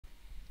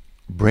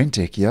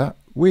BrenTech here,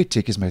 where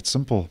tech is made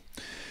simple.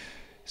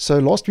 So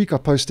last week I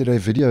posted a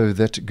video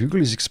that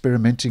Google is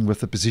experimenting with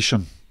the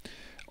position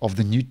of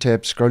the new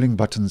tab scrolling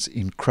buttons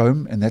in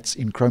Chrome, and that's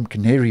in Chrome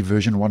Canary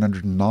version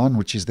 109,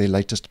 which is their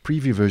latest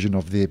preview version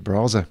of their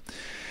browser.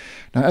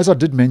 Now, as I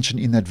did mention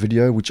in that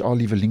video, which I'll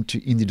leave a link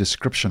to in the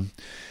description,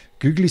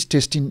 Google is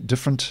testing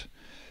different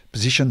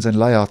positions and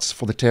layouts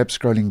for the tab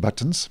scrolling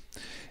buttons.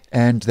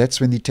 And that's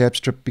when the tab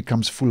strip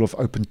becomes full of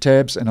open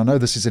tabs. And I know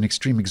this is an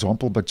extreme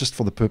example, but just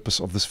for the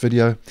purpose of this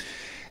video.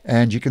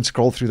 And you can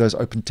scroll through those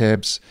open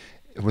tabs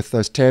with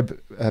those tab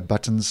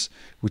buttons,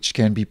 which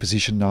can be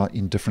positioned now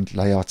in different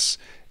layouts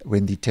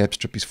when the tab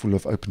strip is full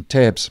of open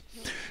tabs.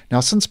 Now,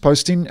 since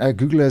posting,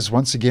 Google has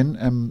once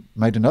again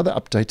made another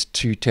update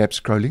to tab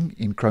scrolling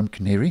in Chrome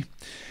Canary.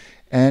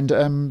 And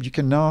you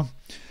can now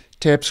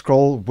tab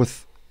scroll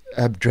with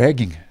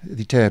dragging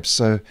the tabs.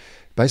 So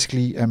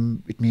basically,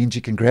 it means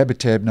you can grab a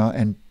tab now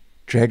and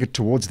drag it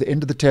towards the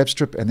end of the tab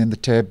strip, and then the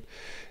tab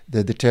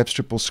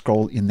strip will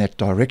scroll in that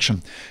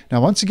direction.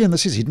 Now, once again,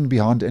 this is hidden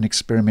behind an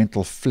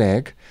experimental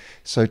flag.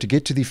 So to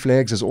get to the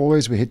flags, as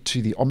always, we head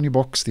to the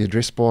Omnibox, the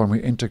address bar, and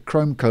we enter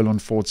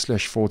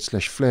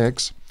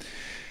Chrome:///flags.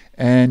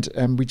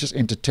 And we just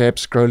enter tab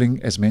scrolling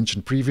as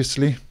mentioned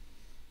previously.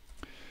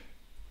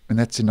 And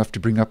that's enough to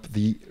bring up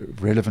the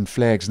relevant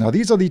flags. Now,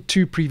 these are the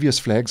two previous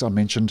flags I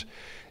mentioned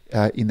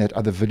in that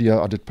other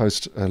video I did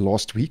post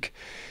last week.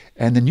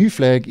 And the new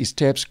flag is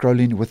tab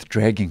scrolling with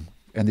dragging.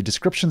 And the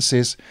description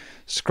says,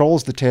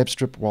 scrolls the tab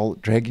strip while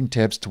dragging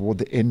tabs toward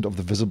the end of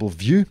the visible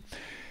view.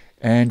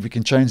 And we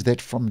can change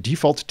that from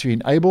default to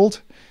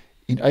enabled.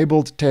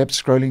 Enabled tab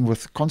scrolling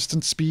with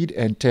constant speed,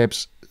 and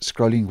tabs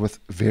scrolling with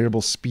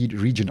variable speed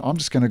region. I'm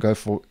just going to go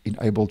for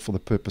enabled for the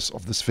purpose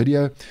of this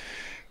video.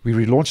 We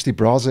relaunch the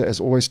browser as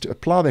always to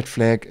apply that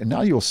flag, and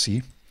now you'll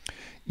see,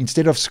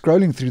 instead of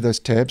scrolling through those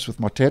tabs with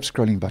my tab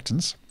scrolling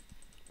buttons,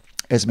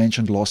 as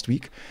mentioned last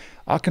week,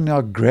 I can now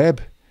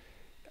grab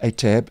a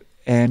tab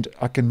and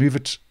I can move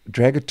it,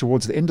 drag it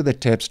towards the end of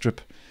that tab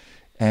strip,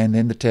 and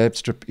then the tab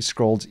strip is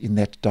scrolled in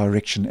that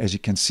direction, as you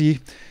can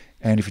see.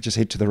 And if you just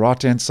head to the right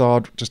hand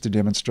side just to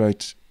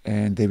demonstrate,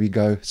 and there we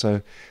go.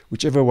 So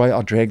whichever way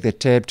I drag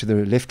that tab, to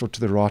the left or to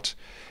the right,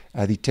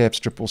 the tab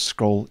strip will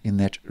scroll in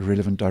that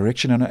relevant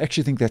direction. And I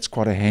actually think that's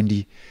quite a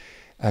handy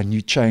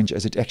new change,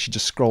 as it actually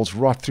just scrolls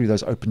right through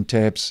those open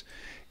tabs,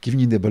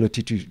 giving you the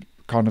ability to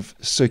kind of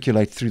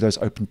circulate through those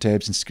open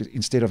tabs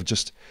instead of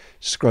just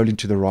scrolling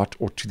to the right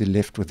or to the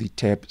left with the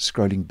tab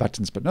scrolling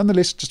buttons. But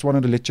nonetheless, just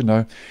wanted to let you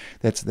know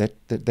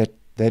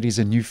that is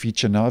a new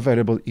feature now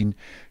available in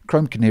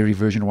Chrome Canary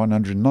version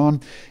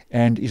 109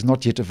 and is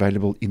not yet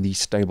available in the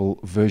stable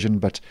version.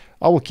 But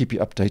I will keep you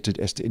updated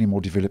as to any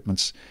more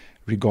developments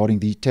regarding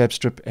the tab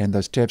strip and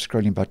those tab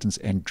scrolling buttons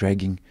and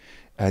dragging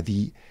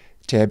the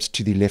tabs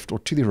to the left or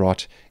to the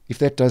right, if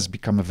that does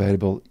become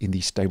available in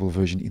the stable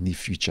version in the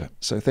future.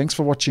 So thanks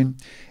for watching,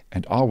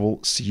 and I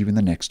will see you in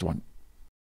the next one.